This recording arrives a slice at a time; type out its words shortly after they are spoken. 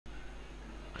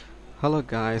Hello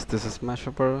guys, this is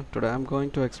Mashuper. Today I'm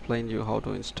going to explain you how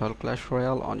to install Clash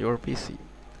Royale on your PC.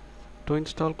 To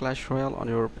install Clash Royale on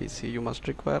your PC, you must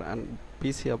require an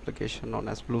PC application known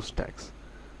as BlueStacks.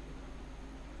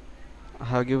 I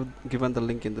have given the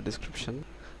link in the description.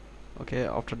 Okay,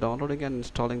 after downloading and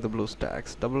installing the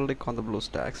BlueStacks, double click on the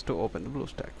BlueStacks to open the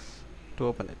BlueStacks. To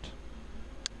open it.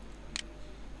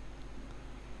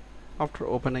 After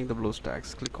opening the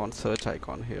BlueStacks, click on search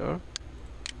icon here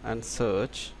and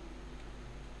search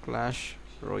Clash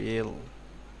Royale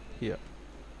here.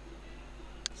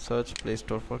 Search Play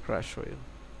Store for Clash Royale.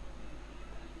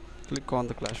 Click on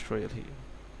the Clash Royale here.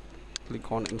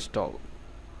 Click on install.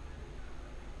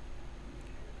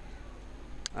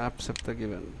 Accept the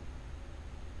given.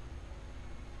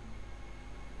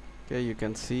 Okay, you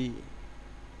can see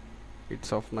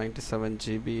it's of 97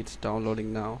 GB. It's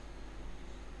downloading now.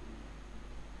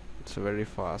 It's very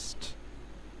fast.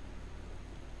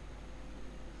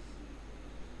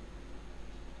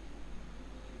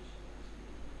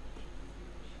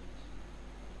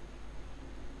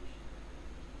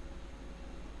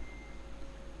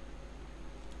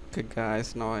 Okay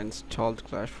guys, now I installed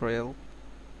Clash Royale.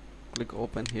 Click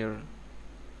open here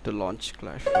to launch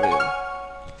Clash Royale.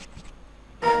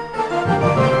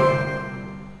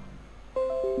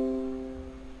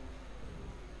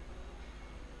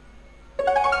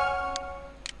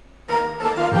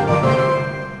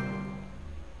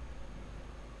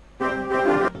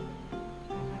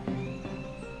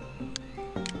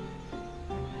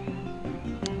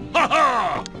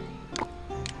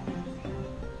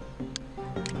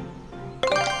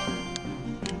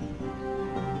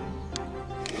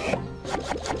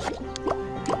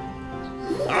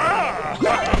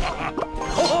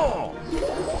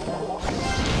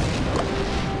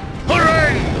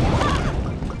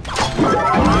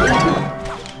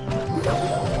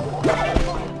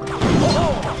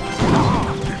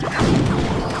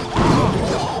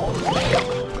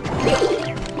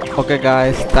 Okay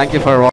guys, thank you for watching.